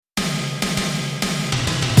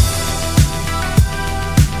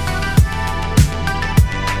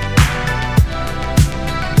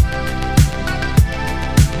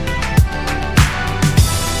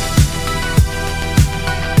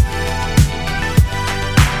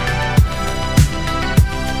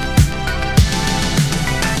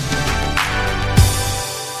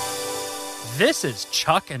This is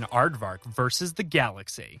Chuck and Aardvark versus the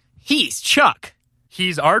galaxy. He's Chuck.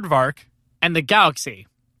 He's Aardvark. And the galaxy,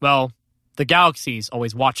 well, the galaxy's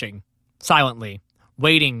always watching, silently,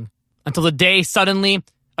 waiting until the day suddenly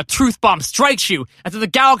a truth bomb strikes you as if the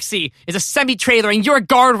galaxy is a semi-trailer and you're a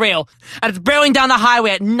guardrail and it's barreling down the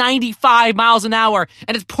highway at 95 miles an hour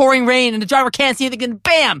and it's pouring rain and the driver can't see anything and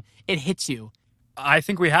bam, it hits you. I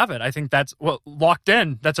think we have it. I think that's locked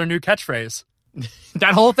in. That's our new catchphrase.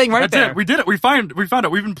 That whole thing right there. It. We did it. We found it.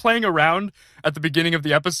 We've been playing around at the beginning of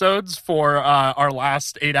the episodes for our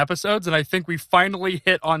last 8 episodes, and I think we finally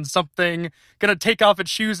hit on something gonna take off its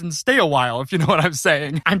shoes and stay a while, if you know what I'm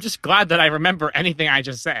saying. I'm just glad that I remember anything I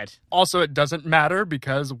just said. Also, it doesn't matter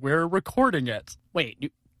because we're recording it. Wait,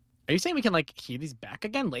 are you saying we can, hear these back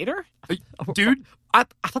again later? Dude. I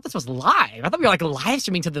thought this was live. I thought we were, live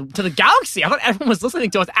streaming to the galaxy. I thought everyone was listening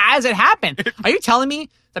to us as it happened. Are you telling me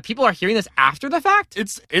that people are hearing this after the fact?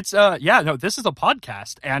 This is a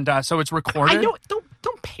podcast, and so it's recorded. I know,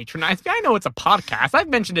 don't patronize me. I know it's a podcast. I've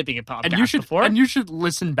mentioned it being a podcast before. And you should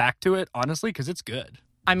listen back to it, honestly, because it's good.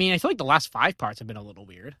 I mean, I feel like the last 5 parts have been a little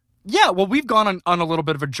weird. Yeah, well, we've gone on a little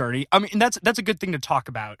bit of a journey. I mean, that's a good thing to talk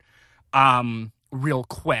about. Real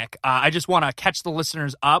quick. I just want to catch the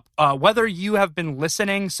listeners up. Whether you have been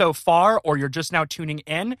listening so far or you're just now tuning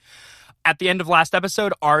in, at the end of last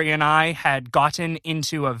episode, Ari and I had gotten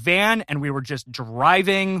into a van and we were just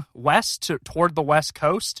driving west toward the West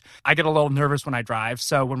Coast. I get a little nervous when I drive.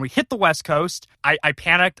 So when we hit the West Coast, I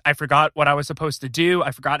panicked. I forgot what I was supposed to do.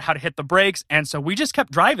 I forgot how to hit the brakes. And so we just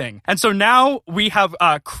kept driving. And so now we have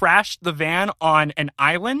crashed the van on an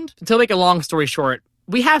island. To make a long story short,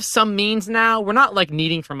 we have some means now. We're not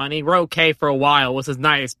needing for money. We're okay for a while, which is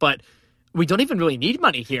nice, but we don't even really need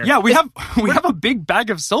money here. Yeah, we have a big bag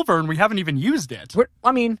of silver and we haven't even used it.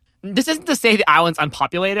 This isn't to say the island's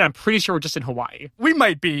unpopulated. I'm pretty sure we're just in Hawaii. We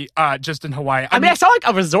might be just in Hawaii. I mean, I saw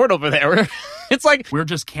a resort over there. It's we're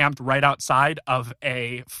just camped right outside of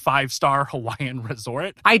a 5-star Hawaiian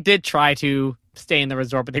resort. I did try to stay in the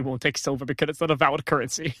resort, but they won't take silver because it's not a valid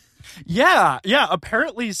currency. Yeah.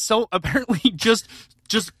 Apparently just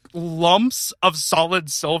lumps of solid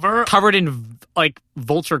silver covered in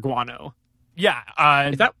vulture guano. Yeah.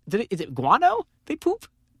 Is it guano they poop?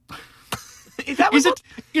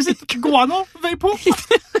 Is it guano they poop?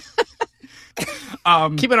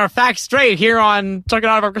 Keeping our facts straight here on Talking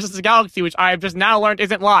Out of Our Versus the Galaxy, which I have just now learned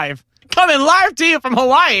isn't live. Coming live to you from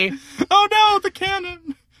Hawaii. Oh no, the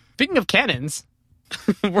cannon. Speaking of cannons,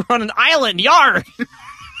 we're on an island. Yar!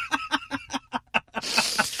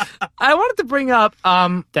 I wanted to bring up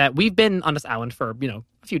that we've been on this island for, a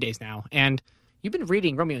few days now, and you've been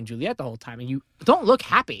reading Romeo and Juliet the whole time, and you don't look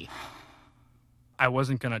happy. I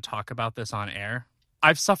wasn't going to talk about this on air.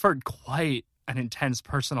 I've suffered quite an intense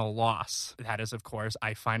personal loss. That is, of course,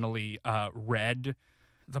 I finally read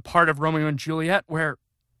the part of Romeo and Juliet where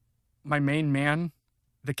my main man,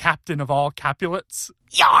 the captain of all Capulets,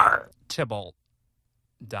 Yar! Tybalt,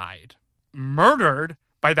 died. Murdered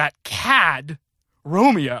by that cad,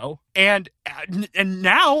 Romeo. And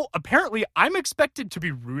now, apparently, I'm expected to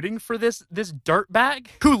be rooting for this dirtbag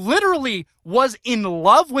who literally was in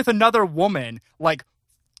love with another woman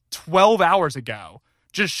 12 hours ago.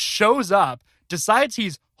 Just shows up, decides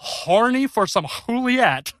he's horny for some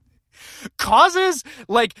Juliet, causes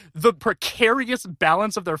the precarious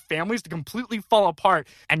balance of their families to completely fall apart,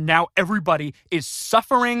 and now everybody is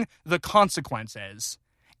suffering the consequences.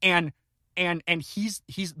 And he's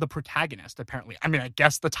the protagonist, apparently. I mean, I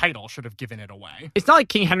guess the title should have given it away. It's not like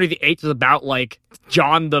King Henry VIII is about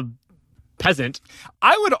John the peasant.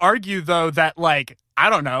 I would argue though that I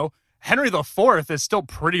don't know, Henry IV is still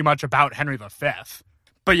pretty much about Henry V.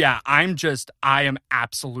 But yeah, I am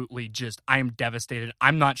devastated.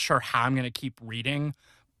 I'm not sure how I'm going to keep reading,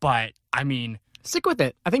 but I mean... Stick with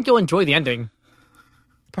it. I think you'll enjoy the ending.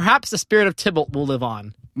 Perhaps the spirit of Tybalt will live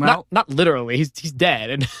on. Well, not literally. He's dead.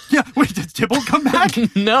 And yeah, wait, did Tybalt come back?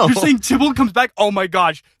 No. You're saying Tybalt comes back? Oh my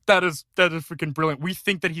gosh, that is freaking brilliant. We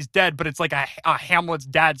think that he's dead, but it's like a Hamlet's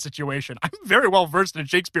dad situation. I'm very well versed in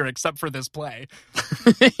Shakespeare, except for this play.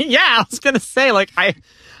 Yeah, I was gonna say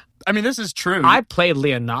I mean, this is true. I played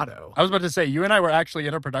Leonardo. I was about to say, you and I were actually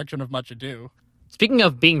in a production of Much Ado. Speaking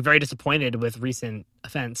of being very disappointed with recent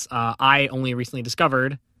events, I only recently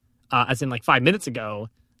discovered, as in 5 minutes ago,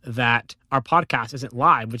 that our podcast isn't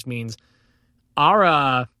live, which means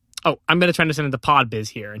our... I'm going to transition into pod biz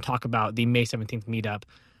here and talk about the May 17th meetup.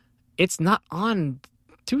 It's not on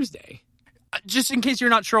Tuesday. Just in case you're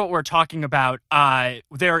not sure what we're talking about,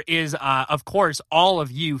 there is, of course, all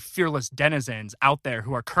of you fearless denizens out there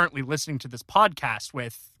who are currently listening to this podcast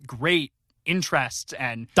with great interest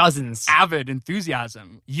and Dozens. avid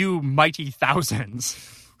enthusiasm, you mighty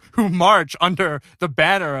thousands who march under the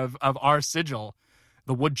banner of our sigil,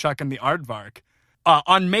 the woodchuck and the aardvark.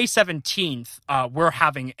 On May 17th, we're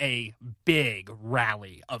having a big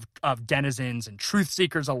rally of denizens and truth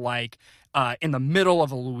seekers alike in the middle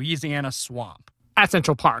of a Louisiana swamp. At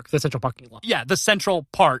Central Park, the Central parking lot. Yeah, the Central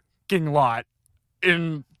Parking lot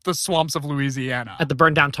in the swamps of Louisiana. At the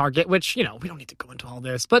burned down Target, which, we don't need to go into all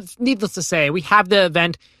this, but needless to say, we have the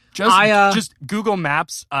event. Just Google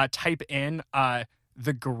Maps, type in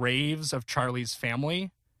the graves of Charlie's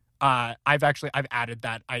family. I've added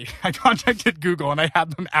that. I contacted Google and I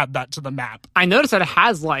had them add that to the map. I noticed that it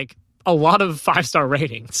has a lot of 5-star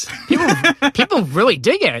ratings. People really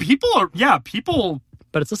dig it. People.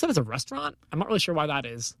 But it's listed as a restaurant. I'm not really sure why that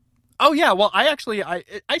is. Oh yeah, well I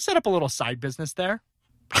set up a little side business there.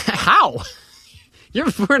 How?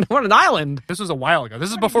 We're on an island. This was a while ago.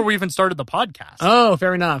 This is before we even started the podcast. Oh,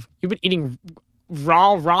 fair enough. You've been eating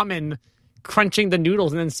raw ramen, crunching the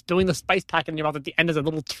noodles, and then spilling the spice packet in your mouth at the end as a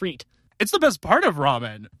little treat. It's the best part of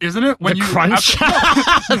ramen, isn't it? When the crunch.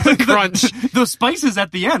 The crunch. The spices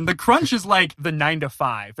at the end. The crunch is like the 9 to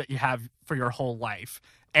 5 that you have for your whole life.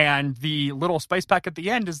 And the little spice pack at the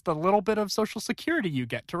end is the little bit of social security you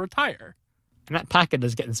get to retire. And that packet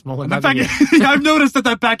is getting smaller. I've noticed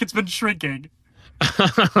that packet's been shrinking.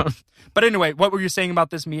 But anyway, what were you saying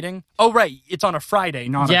about this meeting? Oh, right. It's on a Friday,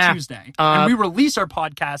 not a Tuesday. And we release our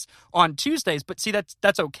podcast on Tuesdays. But see,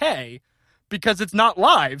 that's okay because it's not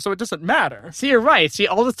live, so it doesn't matter. See, you're right. See,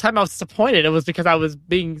 all this time I was disappointed. It was because I was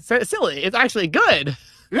being silly. It's actually good.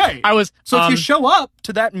 Right. I was. So if you show up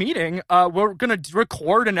to that meeting, we're going to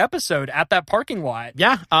record an episode at that parking lot.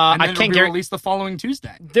 Yeah. And then it'll be released the following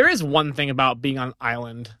Tuesday. There is one thing about being on an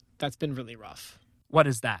island that's been really rough. What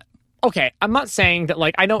is that? Okay, I'm not saying that,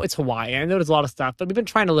 I know it's Hawaii. I know there's a lot of stuff, but we've been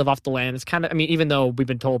trying to live off the land. It's kind of, even though we've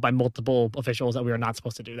been told by multiple officials that we are not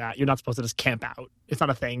supposed to do that. You're not supposed to just camp out. It's not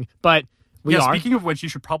a thing. But we are. Speaking of which, you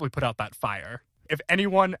should probably put out that fire. If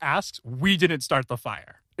anyone asks, we didn't start the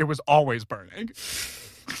fire. It was always burning.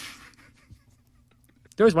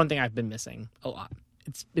 There is one thing I've been missing a lot.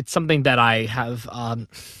 It's something that I have.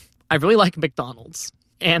 I really like McDonald's,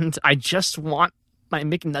 and I just want my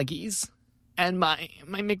McNuggies and my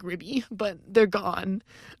McRibby, but they're gone.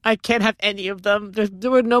 I can't have any of them.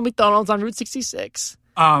 There were no McDonald's on Route 66.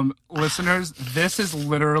 Listeners, this is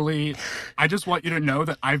literally. I just want you to know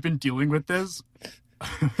that I've been dealing with this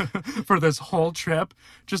for this whole trip.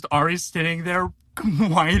 Just Ari sitting there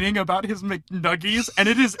whining about his McNuggies, and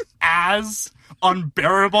it is as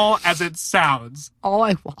unbearable as it sounds. All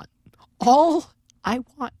I want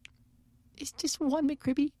is just one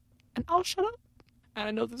McRibby, and I'll shut up. And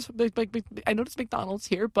I know this McDonald's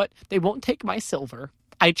here, but they won't take my silver.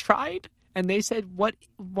 I tried, and they said,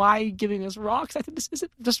 why giving us rocks? I said, this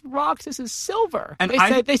isn't just rocks, this is silver. And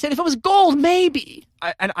they said if it was gold, maybe.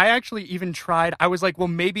 I actually even tried. I was like, well,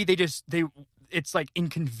 maybe it's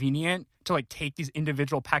inconvenient to take these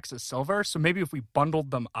individual packs of silver. So maybe if we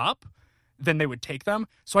bundled them up, then they would take them.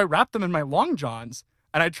 So I wrapped them in my Long Johns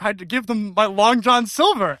and I tried to give them my Long John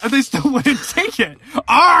silver and they still wouldn't take it.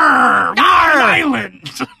 Arr!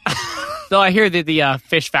 Island! Though I hear that the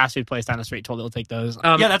fish fast food place down the street told they'll take those.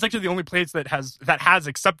 Yeah, that's actually the only place that has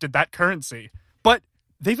accepted that currency. But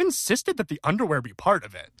they've insisted that the underwear be part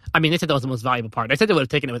of it. They said that was the most valuable part. They said they would have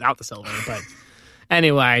taken it without the silver. But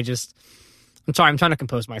anyway, I'm sorry, I'm trying to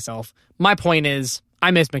compose myself. My point is,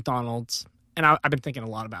 I miss McDonald's, and I've been thinking a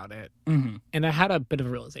lot about it. Mm-hmm. And I had a bit of a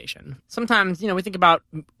realization. Sometimes, we think about,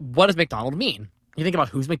 what does McDonald mean? You think about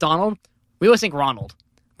who's McDonald? We always think Ronald,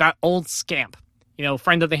 that old scamp,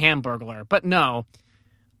 friend of the Hamburglar. But no,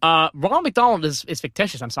 Ronald McDonald is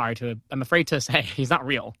fictitious, I'm afraid to say. He's not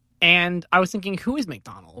real. And I was thinking, who is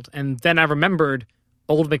McDonald? And then I remembered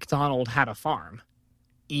old McDonald had a farm.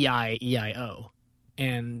 E-I-E-I-O.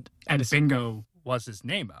 And Bingo was his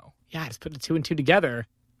name-o. Yeah, I just put the two and two together.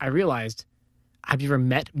 I realized, have you ever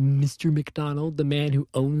met Mr. McDonald, the man who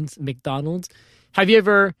owns McDonald's? Have you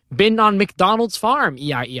ever been on McDonald's farm?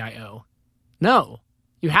 E-I-E-I-O. No,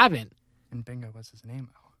 you haven't. And Bingo was his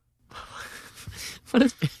name-o. What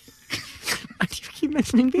is... Why do you keep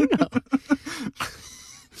mentioning Bingo?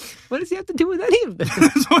 What does he have to do with any of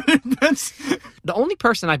this? The only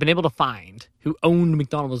person I've been able to find who owned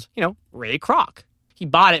McDonald's was, Ray Kroc. He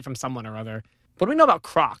bought it from someone or other. What do we know about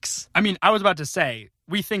crocs? I was about to say,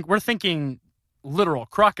 we're thinking literal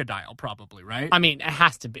crocodile, probably, right? It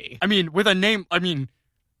has to be. With a name,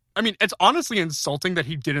 it's honestly insulting that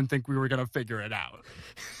he didn't think we were going to figure it out.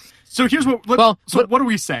 So here's what. What are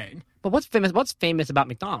we saying? But what's famous about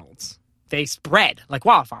McDonald's? they spread like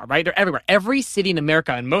wildfire, right? They're everywhere. Every city in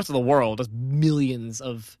America and most of the world has millions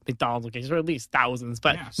of McDonald's locations, or at least thousands,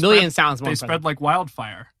 but millions sounds more. They spread like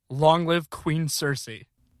wildfire. Long live Queen Cersei.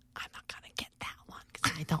 I'm not going to get that one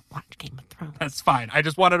because I don't watch Game of Thrones. That's fine. I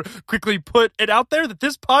just wanted to quickly put it out there that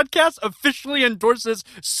this podcast officially endorses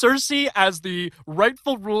Cersei as the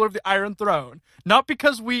rightful ruler of the Iron Throne. Not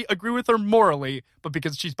because we agree with her morally, but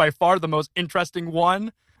because she's by far the most interesting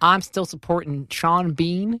one. I'm still supporting Sean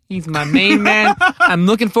Bean. He's my main man. I'm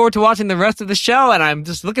looking forward to watching the rest of the show, and I'm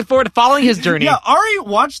just looking forward to following his journey. Yeah, Ari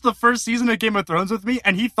watched the first season of Game of Thrones with me,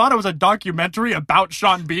 and he thought it was a documentary about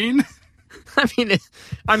Sean Bean.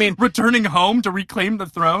 I mean, returning home to reclaim the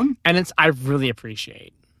throne. And I really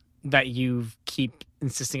appreciate that you keep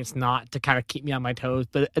insisting it's not to kind of keep me on my toes,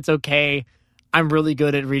 but it's okay. I'm really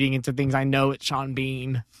good at reading into things. I know it's Sean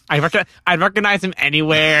Bean. I'd recognize him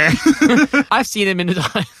anywhere. I've seen him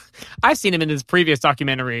in his previous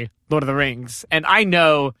documentary, Lord of the Rings, and I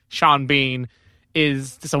know Sean Bean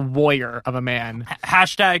is just a warrior of a man.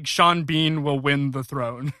 Hashtag Sean Bean will win the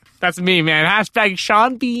throne. That's me, man. Hashtag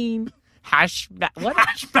Sean Bean. What?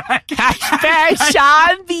 Hashbag. Hashtag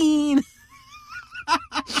Sean Bean.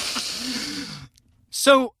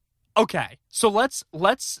 So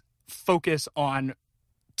let's focus on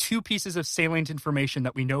two pieces of salient information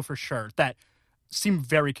that we know for sure that seem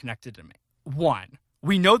very connected to me. One,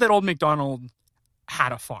 we know that Old MacDonald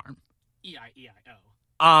had a farm.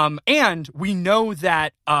 E-I-E-I-O. And we know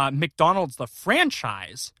that McDonald's, the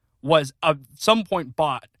franchise, was at some point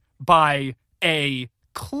bought by a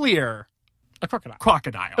crocodile.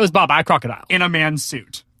 It was bought by a crocodile. In a man's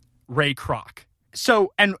suit. Ray Kroc.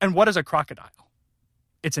 So, and what is a crocodile?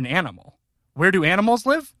 It's an animal. Where do animals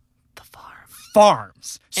live? The farm.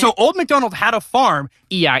 Farms. So Old MacDonald had a farm.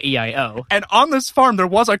 E-I-E-I-O. And on this farm, there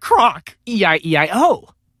was a croc. E-I-E-I-O.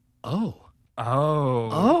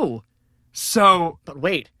 Oh. So. But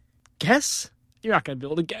wait. Guess? You're not going to be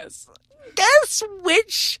able to guess. Guess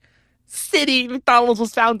which city McDonald's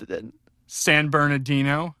was founded in. San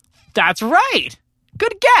Bernardino. That's right.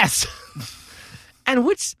 Good guess. And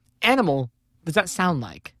which animal does that sound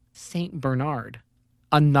like? Saint Bernard.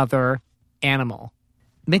 Another animal.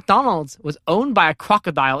 McDonald's was owned by a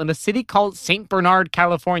crocodile in a city called St. Bernard,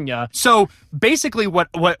 California. So basically what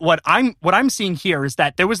I'm seeing here is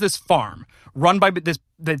that there was this farm run by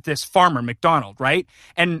this farmer, McDonald, right?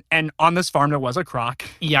 And on this farm there was a croc.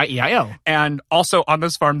 E-I-E-I-O. And also on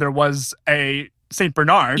this farm there was a St.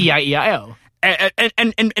 Bernard. E-I-E-I-O.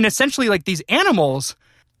 And essentially like these animals,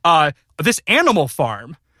 this animal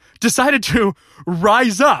farm decided to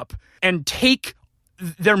rise up and take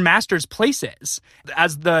their masters' places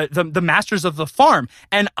as the masters of the farm.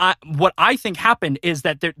 And what I think happened is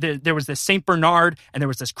that there was this St. Bernard and there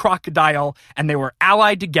was this crocodile and they were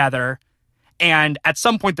allied together. And at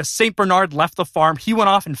some point, the St. Bernard left the farm. He went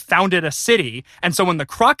off and founded a city. And so when the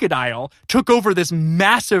crocodile took over this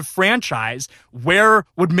massive franchise, where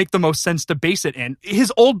would make the most sense to base it in?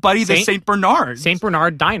 His old buddy, the St. Bernard. St.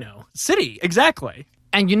 Bernard Dino. City, exactly.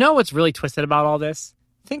 And you know what's really twisted about all this?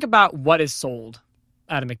 Think about what is sold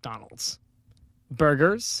at a McDonald's.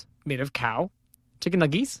 Burgers made of cow, chicken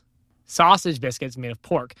nuggets, sausage biscuits made of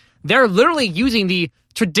pork. They're literally using the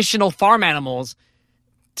traditional farm animals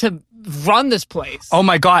to run this place. Oh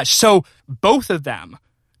my gosh. So both of them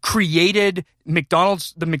created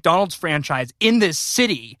the McDonald's franchise in this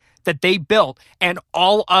city that they built, and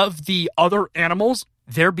all of the other animals,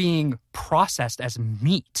 they're being processed as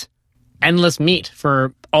meat. Endless meat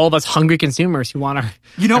for all of us hungry consumers who want our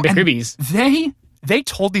McRibbies. They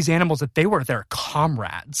told these animals that they were their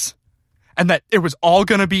comrades and that it was all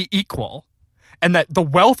going to be equal and that the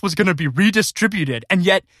wealth was going to be redistributed. And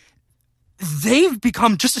yet they've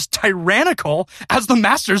become just as tyrannical as the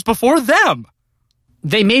masters before them.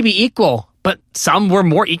 They may be equal, but some were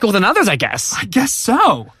more equal than others, I guess. I guess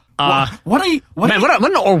so. What an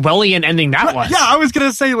Orwellian ending that was. Yeah, I was going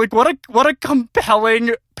to say, like, what a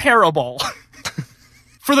compelling parable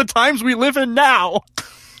for the times we live in now.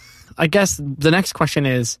 I guess the next question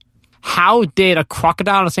is, how did a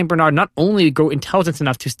crocodile and a St. Bernard not only grow intelligence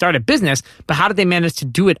enough to start a business, but how did they manage to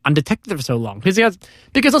do it undetected for so long? Because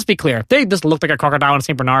let's be clear, if they just looked like a crocodile and a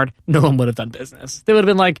St. Bernard, no one would have done business. They would have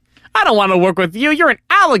been like, I don't want to work with you, you're an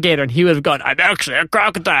alligator. And he would have gone, I'm actually a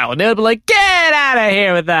crocodile. And they would be like, get out of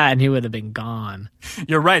here with that. And he would have been gone.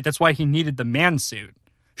 You're right. That's why he needed the man suit.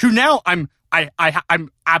 Who now I'm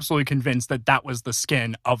absolutely convinced that was the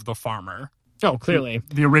skin of the farmer. Oh, clearly.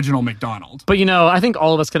 The original McDonald. But, I think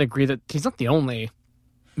all of us can agree that he's not the only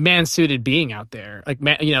man-suited being out there. Like,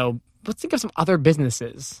 let's think of some other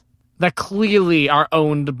businesses that clearly are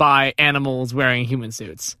owned by animals wearing human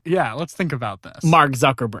suits. Yeah, let's think about this. Mark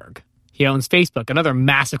Zuckerberg. He He owns Facebook, another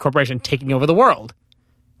massive corporation taking over the world.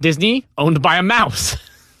 Disney, owned by a mouse.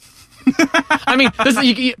 I mean,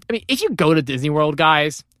 if you go to Disney World,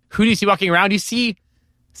 guys, who do you see walking around? You see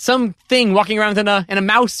something walking around in a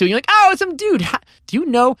mouse suit. You're like, oh, it's some dude. Do you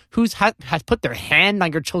know who's has put their hand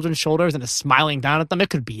on your children's shoulders and is smiling down at them?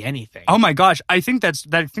 It could be anything. Oh my gosh, I think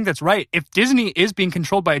that's right. If Disney is being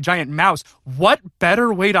controlled by a giant mouse, what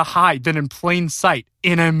better way to hide than in plain sight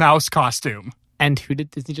in a mouse costume? And who did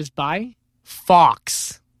Disney just buy?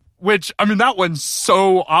 Fox. Which, I mean, that one's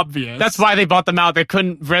so obvious. That's why they bought them out. They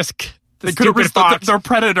couldn't risk they couldn't risk their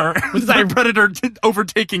predator. Their predator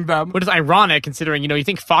overtaking them. Which is ironic, considering, you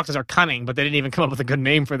think foxes are cunning, but they didn't even come up with a good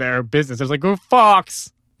name for their business. It was like, oh,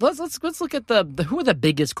 Fox. Let's look at who are the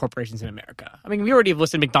biggest corporations in America. I mean, we already have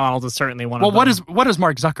listed McDonald's as certainly one of them. Well, what is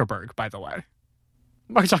Mark Zuckerberg, by the way?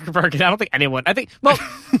 Mark Zuckerberg, I don't think anyone. Well,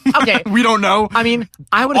 okay. We don't know. I mean,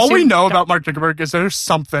 I would. All we know about Mark Zuckerberg is there's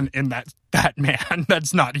something in that man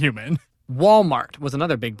that's not human. Walmart was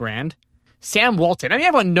another big brand. Sam Walton. I mean,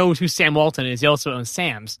 everyone knows who Sam Walton is. He also owns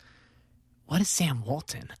Sam's. What is Sam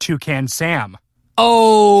Walton? Toucan Sam.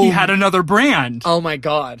 Oh. He had another brand. Oh, my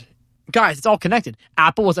God. Guys, it's all connected.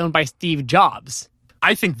 Apple was owned by Steve Jobs.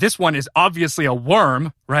 I think this one is obviously a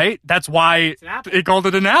worm, right? That's why it called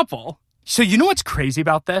it an apple. So you know what's crazy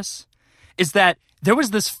about this? Is that there was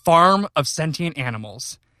this farm of sentient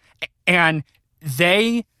animals, and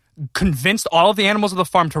they convinced all of the animals of the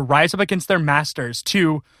farm to rise up against their masters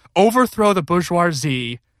to overthrow the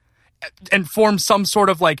bourgeoisie and form some sort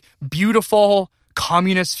of like beautiful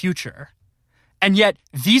communist future. And yet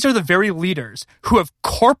these are the very leaders who have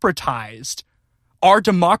corporatized our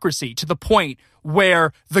democracy to the point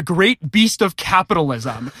where the great beast of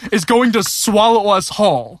capitalism is going to swallow us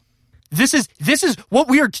whole. This is what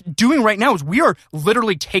we are doing right now. Is we are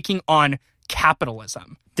literally taking on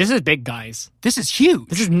capitalism. This is big, guys. This is huge.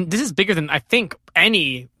 This is bigger than I think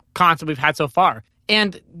any concept we've had so far.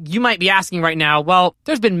 And you might be asking right now, well,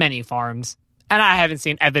 there's been many farms, and I haven't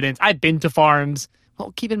seen evidence. I've been to farms.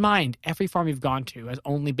 Well, keep in mind, every farm you've gone to has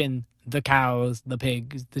only been the cows, the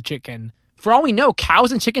pigs, the chicken. For all we know,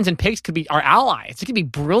 cows and chickens and pigs could be our allies. They could be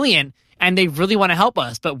brilliant, and they really want to help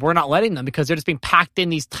us, but we're not letting them because they're just being packed in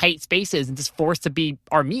these tight spaces and just forced to be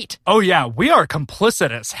our meat. Oh, yeah, we are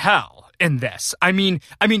complicit as hell in this. I mean,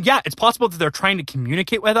 yeah, it's possible that they're trying to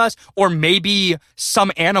communicate with us, or maybe some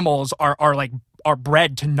animals are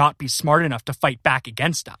bred to not be smart enough to fight back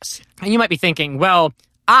against us. And you might be thinking, well,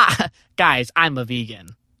 guys, I'm a vegan.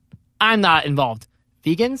 I'm not involved.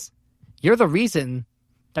 Vegans, you're the reason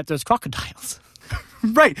that there's crocodiles.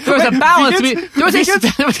 Right. There was a balance.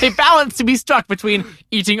 There was a balance to be struck between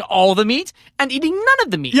eating all the meat and eating none of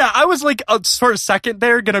the meat. Yeah, I was like, for a second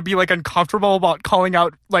there, gonna be like uncomfortable about calling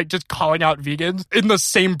out vegans in the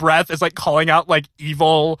same breath as like calling out like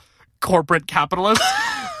evil corporate capitalists.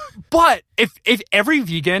 But if every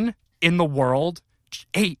vegan in the world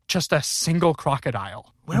ate just a single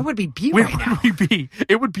crocodile, where would we be right now? Where would we be?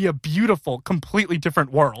 It would be a beautiful, completely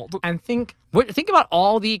different world. And think about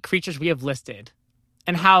all the creatures we have listed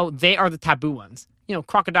and how they are the taboo ones.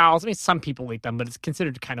 Crocodiles, I mean, some people eat them, but it's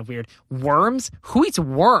considered kind of weird. Worms? Who eats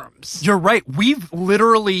worms? You're right. We've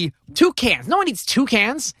literally... Toucans. No one eats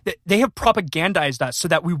toucans. They have propagandized us so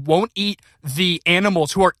that we won't eat the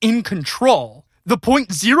animals who are in control. The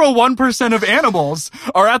 0.01% of animals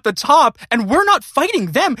are at the top, and we're not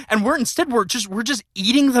fighting them, and we're just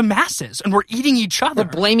eating the masses, and we're eating each other. We're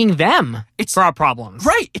blaming them for our problems.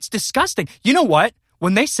 Right. It's disgusting. You know what?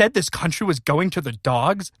 When they said this country was going to the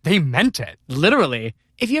dogs, they meant it. Literally.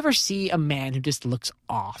 If you ever see a man who just looks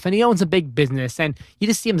off, and he owns a big business, and you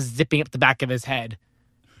just see him zipping up the back of his head,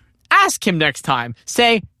 ask him next time.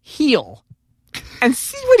 Say, heel. And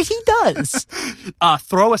see what he does.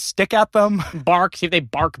 Throw a stick at them. Bark, see if they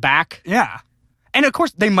bark back. Yeah. And of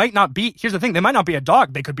course, they might not be, here's the thing, they might not be a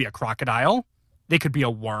dog. They could be a crocodile. They could be a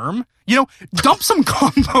worm. Dump some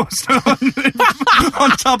compost on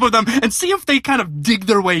top of them and see if they kind of dig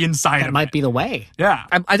their way inside. That might be the way. Yeah.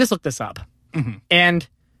 I just looked this up. Mm-hmm. And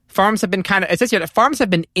farms have been it says here that farms have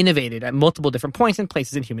been innovated at multiple different points and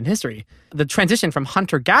places in human history. The transition from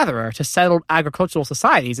hunter-gatherer to settled agricultural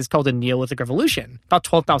societies is called the Neolithic Revolution, about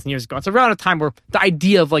 12,000 years ago. It's around a time where the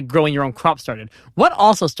idea of growing your own crop started. What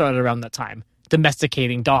also started around that time?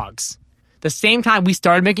 Domesticating dogs. The same time we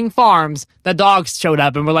started making farms, the dogs showed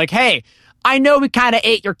up and were like, hey, I know we kind of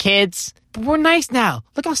ate your kids, but we're nice now.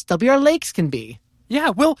 Look how stubby our legs can be. Yeah,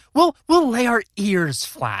 we'll lay our ears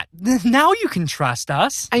flat. Now you can trust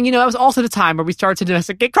us. And it was also the time where we started to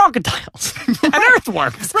domesticate crocodiles and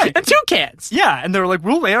earthworms and toucans. Yeah, and they were like,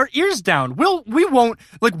 we'll lay our ears down. We won't,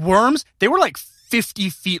 worms, they were 50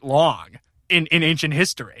 feet long in ancient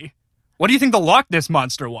history. What do you think the Loch Ness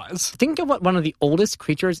Monster was? Think of what one of the oldest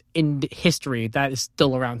creatures in history that is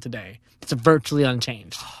still around today. It's virtually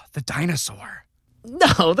unchanged. The dinosaur.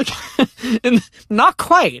 No, not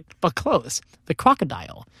quite, but close. The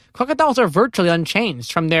crocodile. Crocodiles are virtually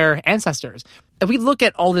unchanged from their ancestors. If we look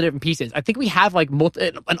at all the different pieces, I think we have like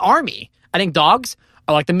an army. I think dogs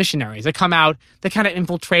are like the missionaries. They come out, they kind of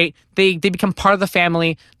infiltrate, they become part of the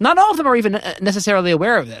family. Not all of them are even necessarily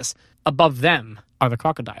aware of this. Above them are the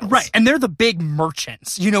crocodiles. Right, and they're the big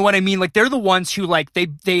merchants. You know what I mean? Like, they're the ones who, like, they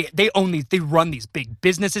own these, they run these big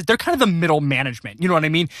businesses. They're kind of the middle management. You know what I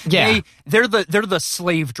mean? Yeah. They're the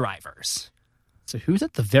slave drivers. So who's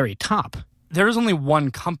at the very top? There's only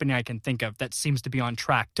one company I can think of that seems to be on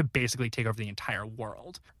track to basically take over the entire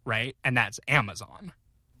world, right? And that's Amazon.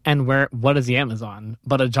 And what is the Amazon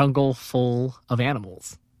but a jungle full of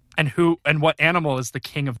animals? And what animal is the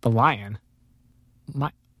king of The lion.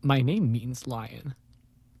 My name means lion.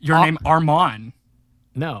 Your name Armand?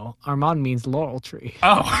 No, Armand means laurel tree.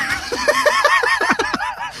 Oh.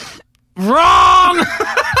 Wrong!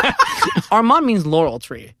 Armand means laurel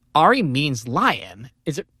tree. Ari means lion.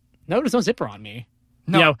 Is it? No, there's no zipper on me.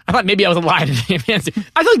 No. You know, I thought maybe I was a lion. I feel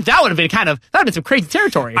like that would have been some crazy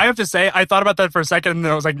territory. I have to say, I thought about that for a second, and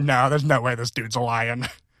then I was like, no, there's no way this dude's a lion.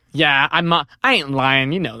 Yeah, I ain't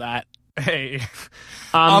lying. You know that. Hey.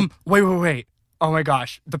 Wait. Oh my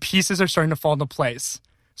gosh. The pieces are starting to fall into place.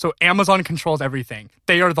 So Amazon controls everything.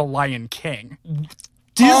 They are the Lion King.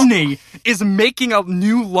 Disney is making a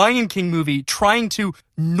new Lion King movie trying to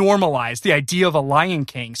normalize the idea of a Lion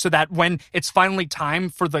King so that when it's finally time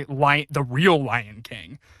for the real Lion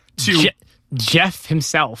King to... Jeff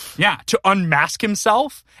himself. Yeah, to unmask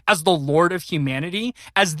himself as the Lord of humanity,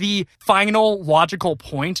 as the final logical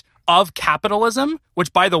point of capitalism,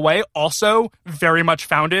 which, by the way, also very much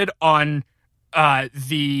founded on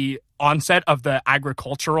the onset of the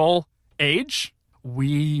agricultural age.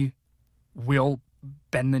 We will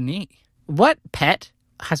bend the knee. What pet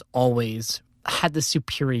has always had the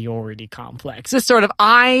superiority complex? This sort of,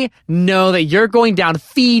 I know that you're going down,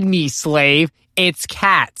 feed me, slave. It's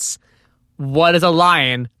cats. What is a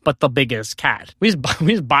lion but the biggest cat? We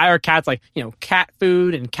just buy our cats like, you know, cat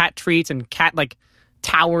food and cat treats and cat like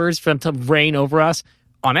towers for them to reign over us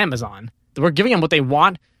on Amazon. We're giving them what they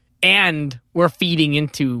want, and we're feeding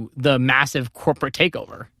into the massive corporate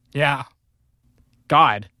takeover. Yeah.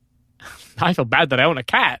 God, I feel bad that I own a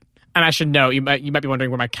cat. And I should know, you might be wondering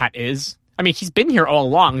where my cat is. I mean, he's been here all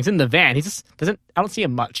along. He's in the van. He just doesn't, I don't see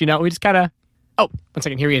him much, you know? We just gotta, oh, 1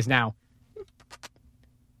 second, here he is now.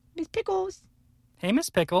 Miss Pickles. Hey,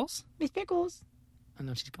 Miss Pickles. Miss Pickles. Oh,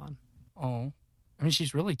 no, she's gone. Oh. I mean,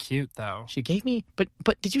 she's really cute, though. She gave me, but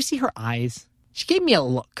did you see her eyes? She gave me a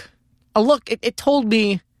look. A look, it told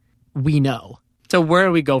me, we know. So where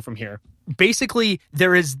do we go from here? Basically,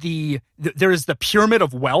 there is the pyramid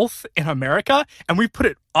of wealth in America, and we put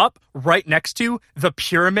it up right next to the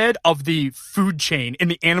pyramid of the food chain in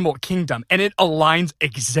the animal kingdom, and it aligns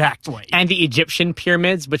exactly. And the Egyptian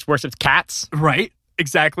pyramids, which worships cats. Right,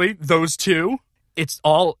 exactly. Those two. It's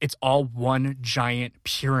all one giant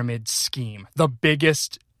pyramid scheme. The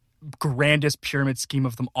biggest, grandest pyramid scheme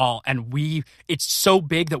of them all. And it's so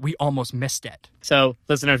big that we almost missed it. So,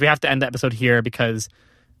 listeners, we have to end the episode here because,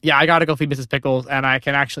 yeah, I gotta go feed Mrs. Pickles, and I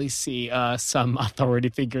can actually see some authority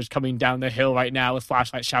figures coming down the hill right now with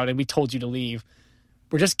flashlights shouting, "We told you to leave."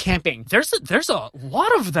 We're just camping. There's a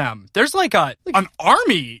lot of them. There's like an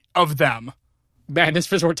army of them. Man,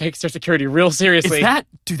 this resort takes their security real seriously.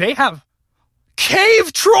 Do they have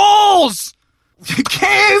cave trolls?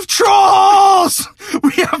 Cave trolls!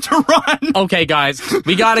 We have to run. Okay, guys,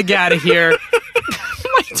 we gotta get out of here.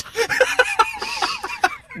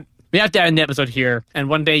 We have to end the episode here, and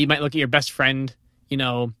one day you might look at your best friend, you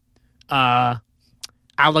know, Ala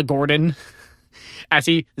Gordon, as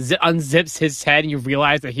he unzips his head, and you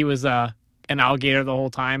realize that he was an alligator the whole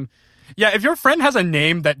time. Yeah, if your friend has a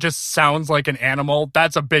name that just sounds like an animal,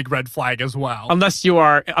 that's a big red flag as well. Unless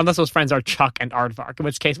those friends are Chuck and Aardvark, in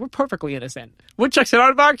which case we're perfectly innocent. Woodchucks and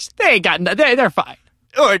Aardvarks, they're fine.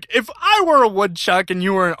 Look, if I were a woodchuck and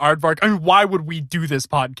you were an aardvark, I mean, why would we do this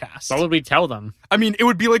podcast? What would we tell them? I mean, it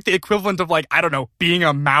would be like the equivalent of, like, I don't know, being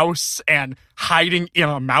a mouse and hiding in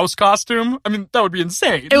a mouse costume. I mean, that would be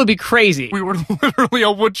insane. It would be crazy. We were literally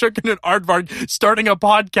a woodchuck and an aardvark starting a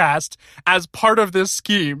podcast as part of this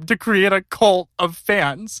scheme to create a cult of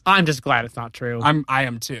fans. I'm just glad it's not true. I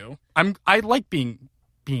am too. I like being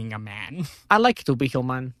a man. I like to be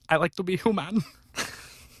human. I like to be human.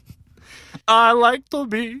 I like to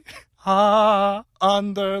be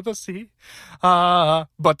under the sea,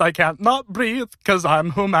 but I can't not breathe because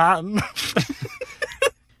I'm human.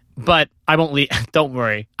 But I won't leave. Don't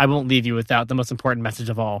worry. I won't leave you without the most important message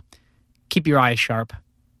of all. Keep your eyes sharp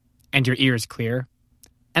and your ears clear,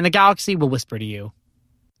 and the galaxy will whisper to you.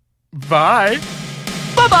 Bye.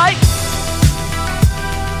 Bye-bye.